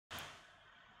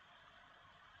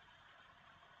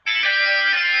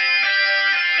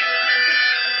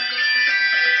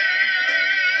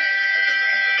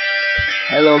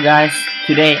Hello guys,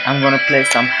 today I'm gonna play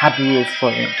some Happy Wheels for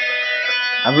you.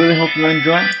 I really hope you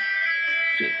enjoy.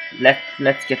 So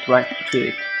let's get right to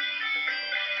it.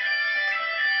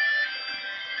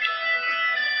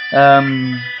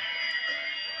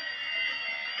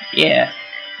 Yeah,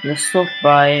 let's start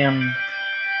by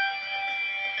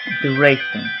the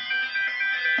rating.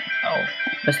 Oh,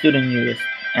 let's do the newest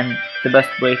and the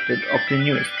best rated of the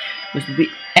newest. This is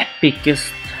the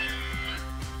epicest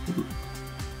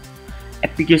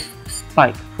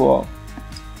spike for.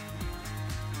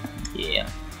 Yeah.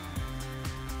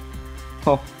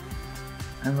 Oh,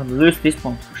 I'm gonna lose this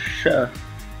one for sure.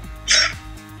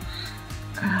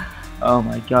 Oh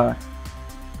my god.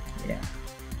 Yeah.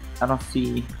 I don't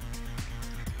see.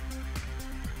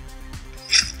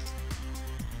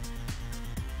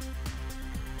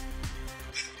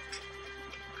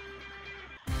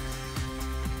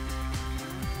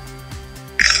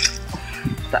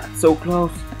 That's so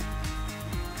close.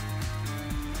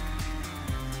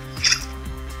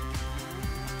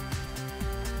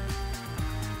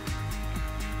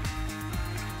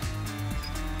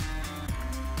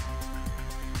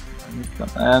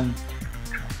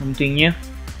 Something new.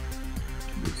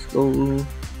 Let's go.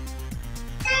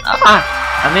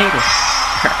 I made it.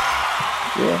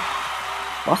 Yeah,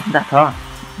 wasn't that hard?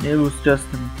 It was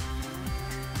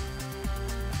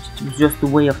just the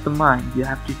way of the mind. You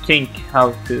have to think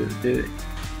how to do it.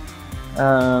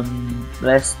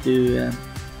 Let's do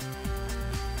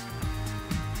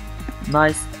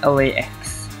nice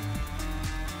LAX.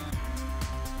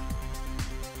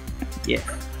 Yes.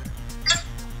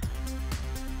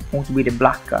 I want to be the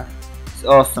black guy. It's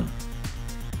awesome.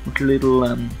 With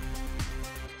little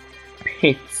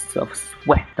pits of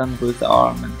sweat under his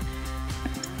arm and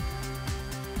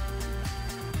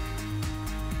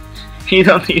you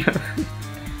don't even.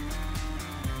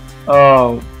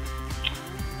 Oh.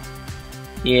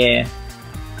 Yeah.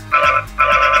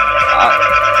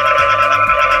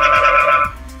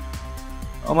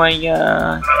 Oh my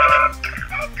god.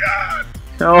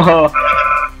 Oh.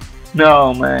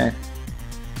 No man.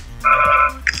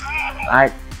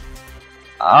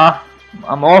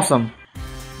 I'm awesome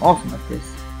at this.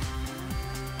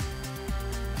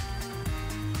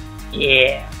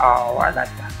 Yeah, oh I like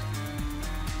that.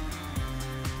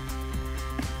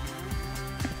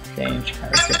 Change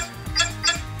character.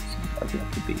 Somebody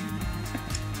have to be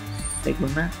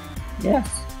Sigma. Yes.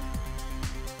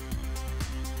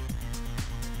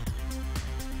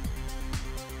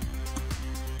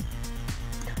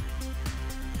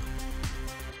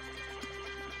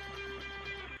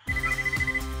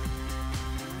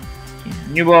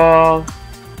 New ball.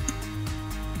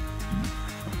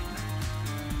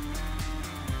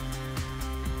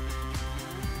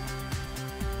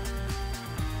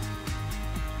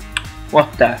 What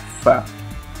the fuck?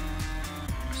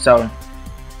 Sorry.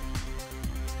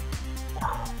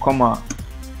 Come on.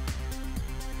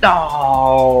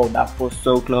 Oh, that was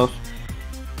so close.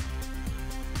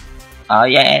 Oh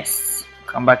yes.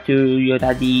 Come back to your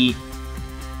daddy.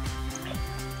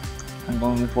 I'm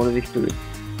going for the victory.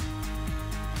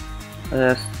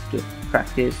 Let's do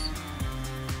practice.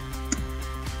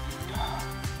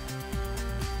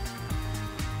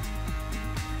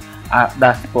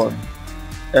 That's boring.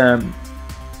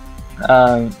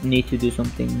 Need to do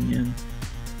something.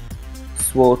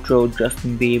 Sword throw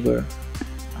Justin Bieber.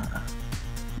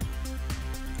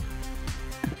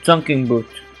 Chunking boot.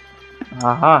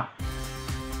 Aha.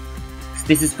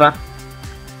 This is fun.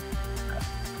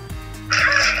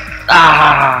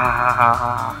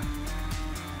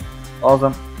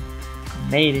 Awesome. I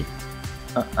made it.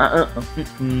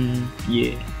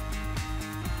 Yeah.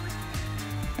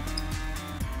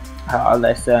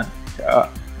 Let's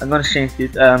I'm gonna change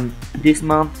it this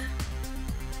month.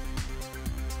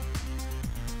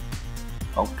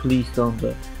 Oh please don't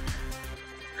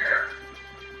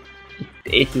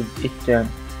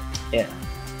yeah.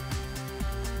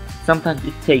 Sometimes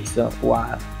it takes a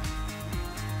while.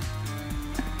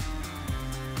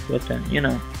 But you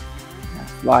know,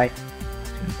 that's life.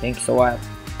 It takes a while.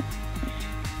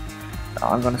 So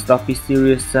I'm gonna stop be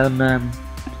serious and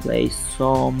play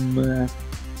some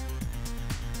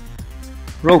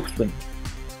rope swing.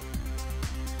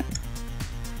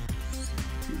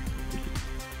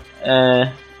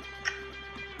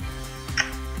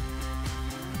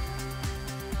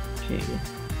 Okay,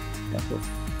 that was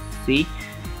C.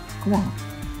 Come on.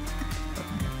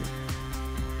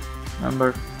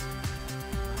 Number.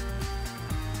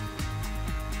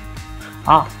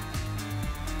 Ah.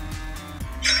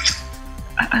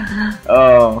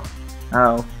 Oh.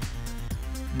 Oh.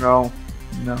 No.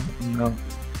 No. No.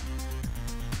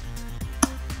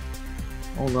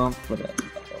 Hold on for that.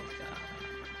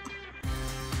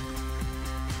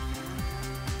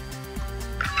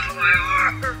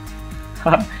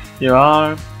 Your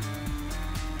arm,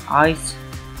 eyes,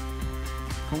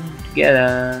 come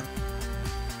together.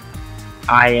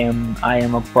 I am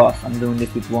a boss. I'm doing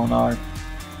this with one arm.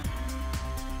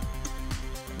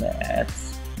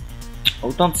 Let's.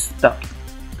 Oh, don't stuck.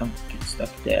 Don't get stuck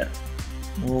there.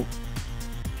 Move.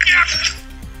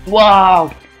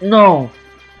 Wow! No!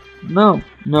 No!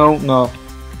 No! No!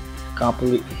 Can't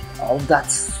believe it. Oh,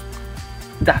 that's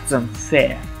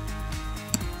unfair.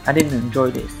 I didn't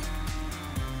enjoy this.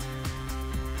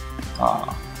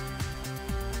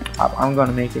 I'm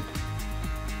gonna make it.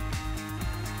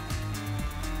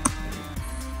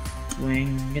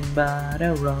 Swinging by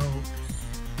the ropes.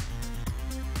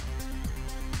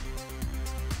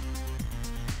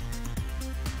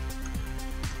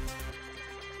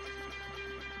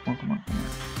 Come on.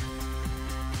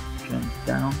 Jump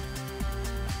down.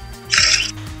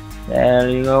 There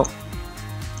you go.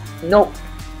 No!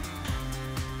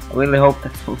 I really hope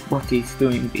that's what he's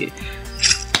doing here.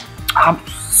 I'm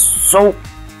so...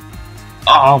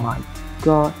 Oh my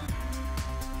god.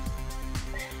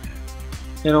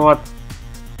 You know what?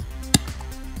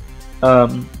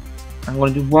 I'm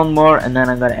gonna do one more and then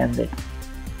I'm gonna end it.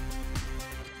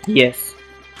 Yes.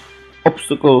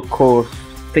 Obstacle course.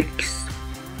 Fix.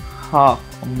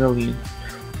 $500,000.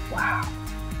 Wow.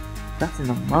 That's in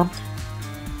a month.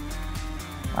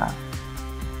 Wow.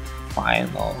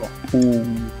 Final.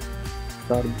 Ooh.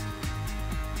 Sorry.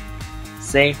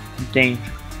 Safe and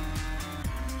danger.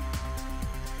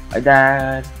 My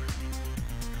dad.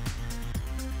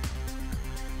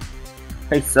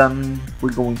 Hey son,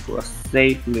 we're going for a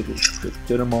safe little trip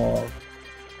to the mall.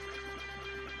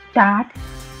 Dad,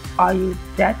 are you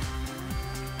dead?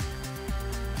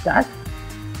 Dad?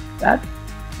 Dad?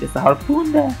 There's a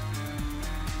harpoon there.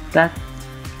 Dad?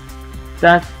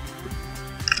 Dad?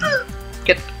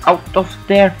 Get out of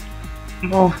there.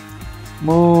 Move.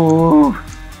 Move.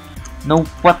 No,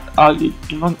 what are you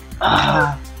doing?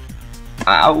 Ah.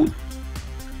 Ow.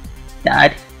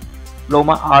 Dad, blow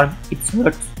my arm. It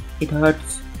hurts. It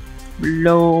hurts.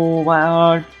 Blow my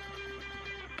arm.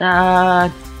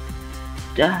 Dad.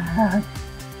 Dad.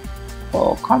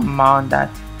 Oh, come on, Dad.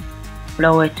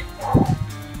 Blow it.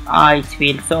 I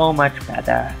feel so much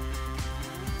better.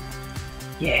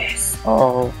 Yes.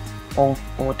 Oh,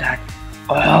 Dad.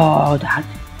 Oh, Dad.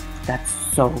 That's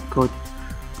so good.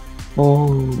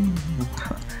 Oh.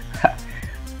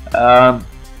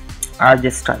 I'll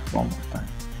just try one more time.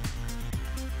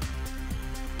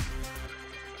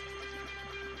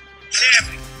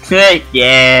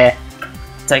 Yeah.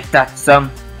 Take that, son.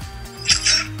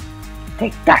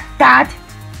 Take that, Dad.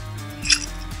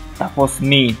 That was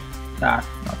mean. That's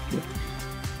not good.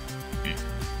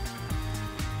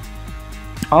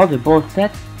 Oh, they're both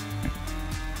dead.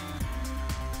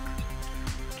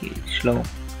 Okay, slow.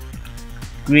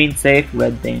 Green safe,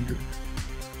 red danger.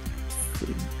 So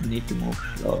we need to move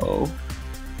slow.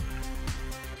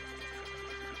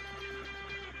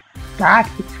 Dad,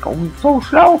 it's going so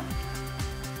slow.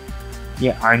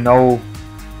 Yeah, I know.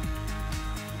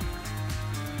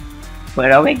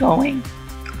 Where are we going?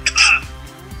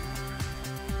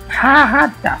 Haha,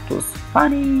 that was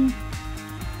funny.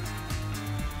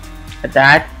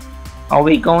 Dad, are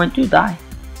we going to die?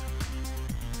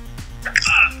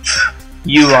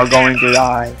 You are going to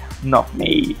die, not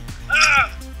me.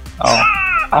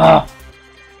 Oh.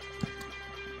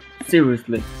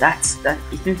 Seriously, that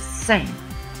is insane.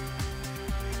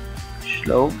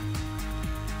 Slow.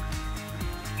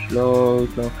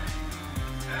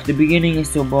 The beginning is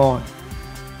so boring.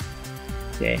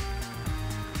 Okay.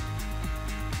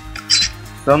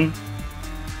 Son,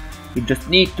 you just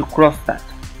need to cross that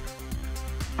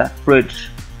bridge.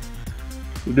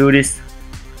 You do this.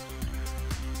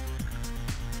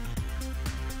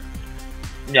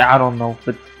 Yeah, I don't know,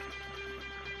 but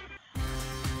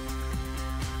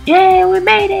yeah, we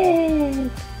made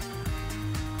it.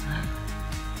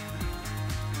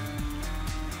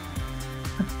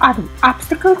 Are the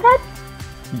obstacles dead?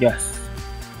 Yes.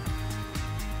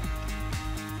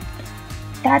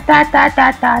 Dad.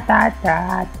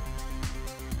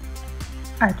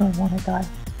 I don't wanna die.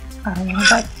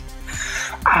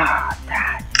 Ah,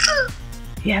 Dad.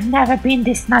 You have never been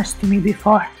this nice to me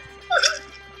before.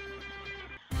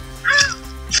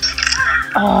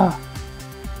 Oh,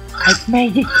 I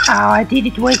made it. Oh, I did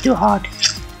it way too hard.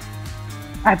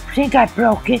 I think I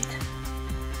broke it.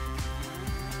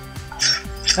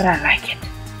 But I like it.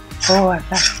 Oh, I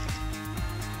like it.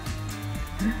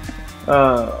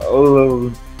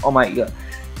 Oh my god.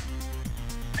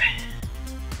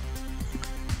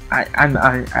 I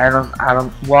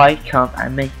don't. Why can't I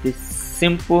make this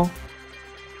simple?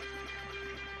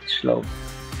 Slow.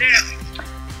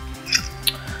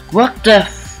 What the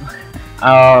f...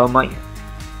 Oh my...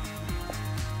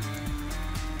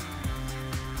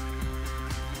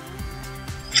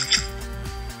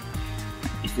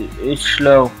 It's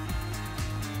slow.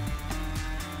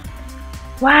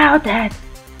 Wow, Dad!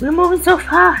 We're moving so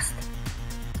fast!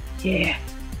 Yeah,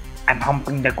 I'm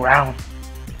humping the ground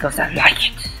because I like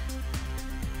it.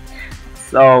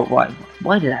 So,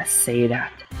 why did I say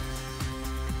that?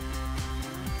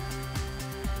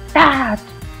 Dad!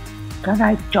 Can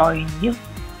I join you?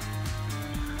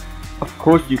 Of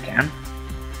course you can.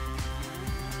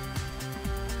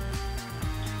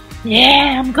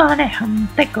 Yeah, I'm gonna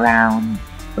hump the ground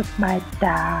with my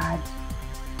dad.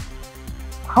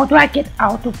 How do I get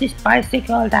out of this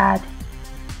bicycle, Dad?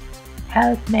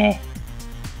 Help me.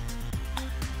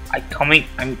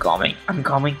 I'm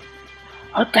coming.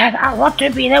 Oh, Dad, I want to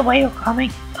be there where you're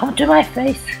coming. Come to my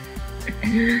face.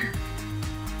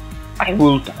 I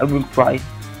will try.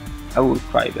 I will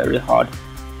try very hard.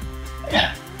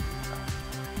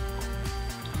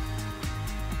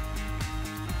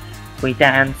 We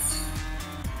dance.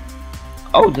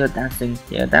 Oh, they're dancing.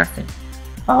 They're dancing.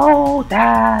 Oh,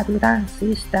 Dad, we dance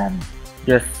this dance.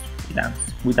 Yes, we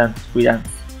dance.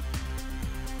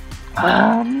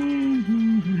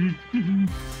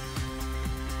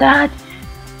 Dad,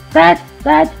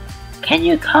 can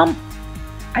you come?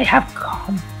 I have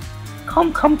come.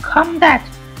 Come, Dad.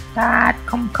 Dad,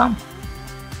 come.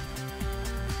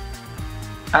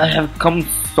 I have come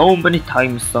so many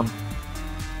times, son.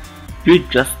 You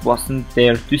just wasn't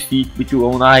there to see it with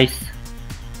your own eyes.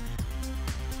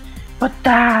 But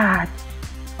Dad,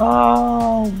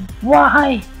 oh,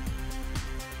 why?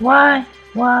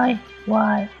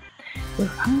 We're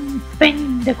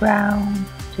humping the ground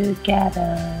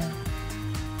together.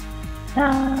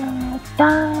 Da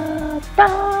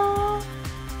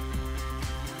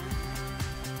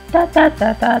da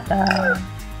da da.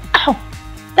 Ow!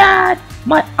 Dad,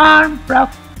 my arm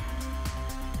broke.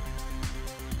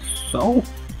 So?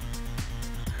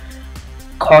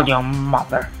 Call your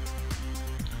mother.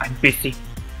 I'm busy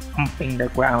humping the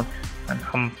ground. I'm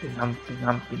humping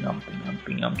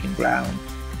ground.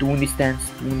 Doing this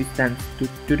dance.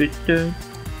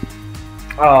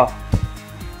 Oh,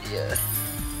 yes.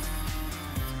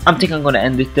 I think I'm gonna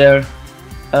end it there.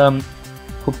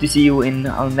 Hope to see you in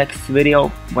our next video,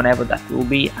 whenever that will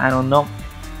be, I don't know.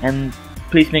 And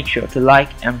please make sure to like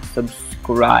and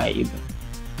subscribe.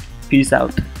 Peace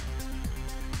out.